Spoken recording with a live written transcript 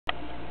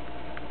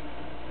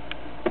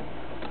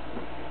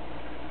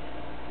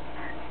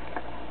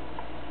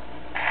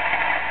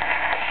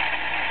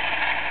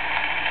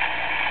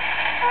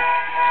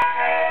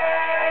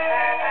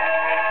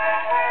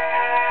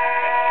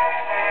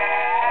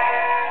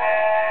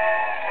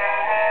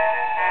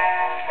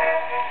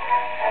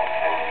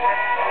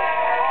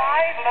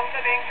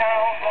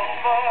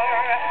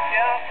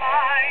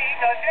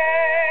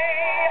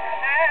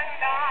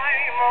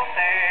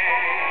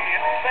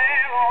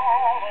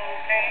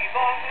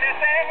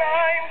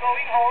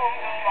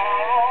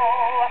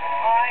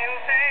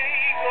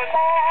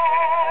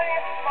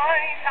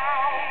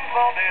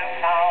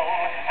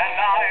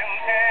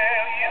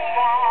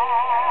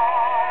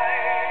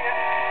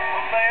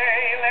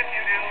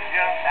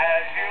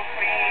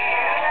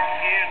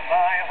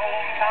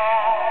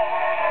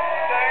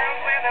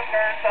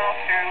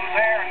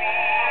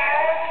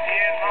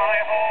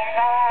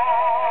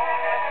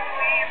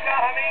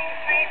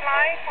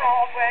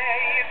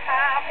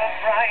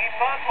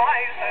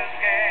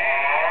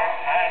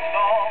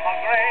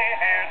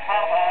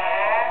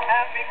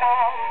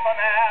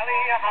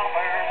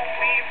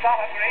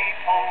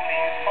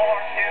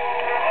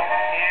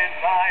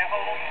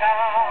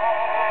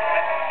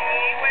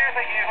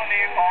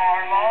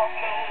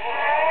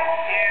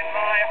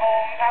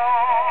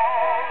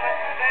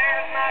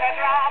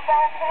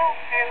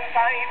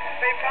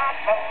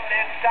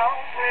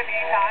Sounds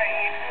pretty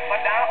tight, but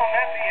down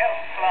at the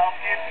Elks Club,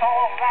 it's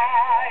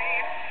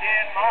alright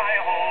in my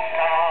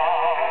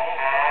hometown.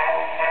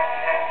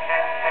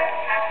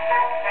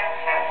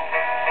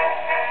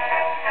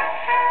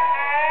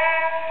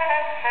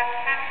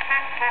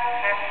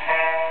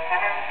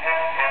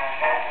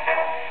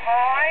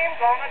 I'm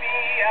gonna be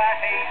a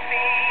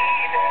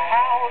hayseed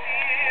out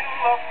in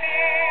the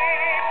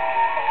field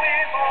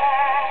with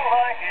all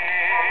the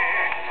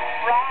hay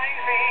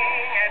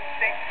rising at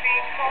 6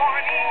 each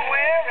morning,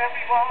 where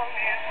everyone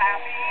is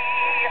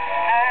happy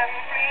and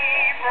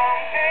free from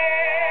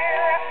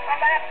care.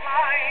 That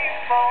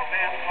life's the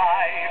best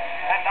life,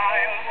 and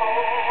I'll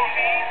soon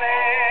be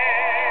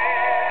there.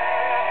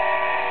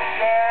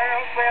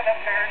 Girls with their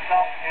skirts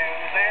up to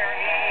their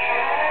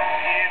knees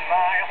in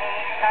my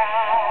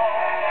hometown,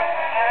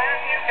 and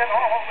you can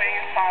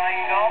always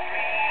find a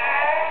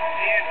breeze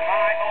in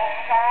my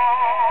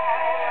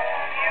hometown.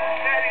 You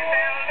very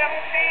seldom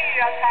see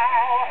a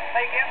cow,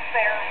 they get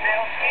their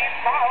milk in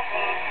bubbles.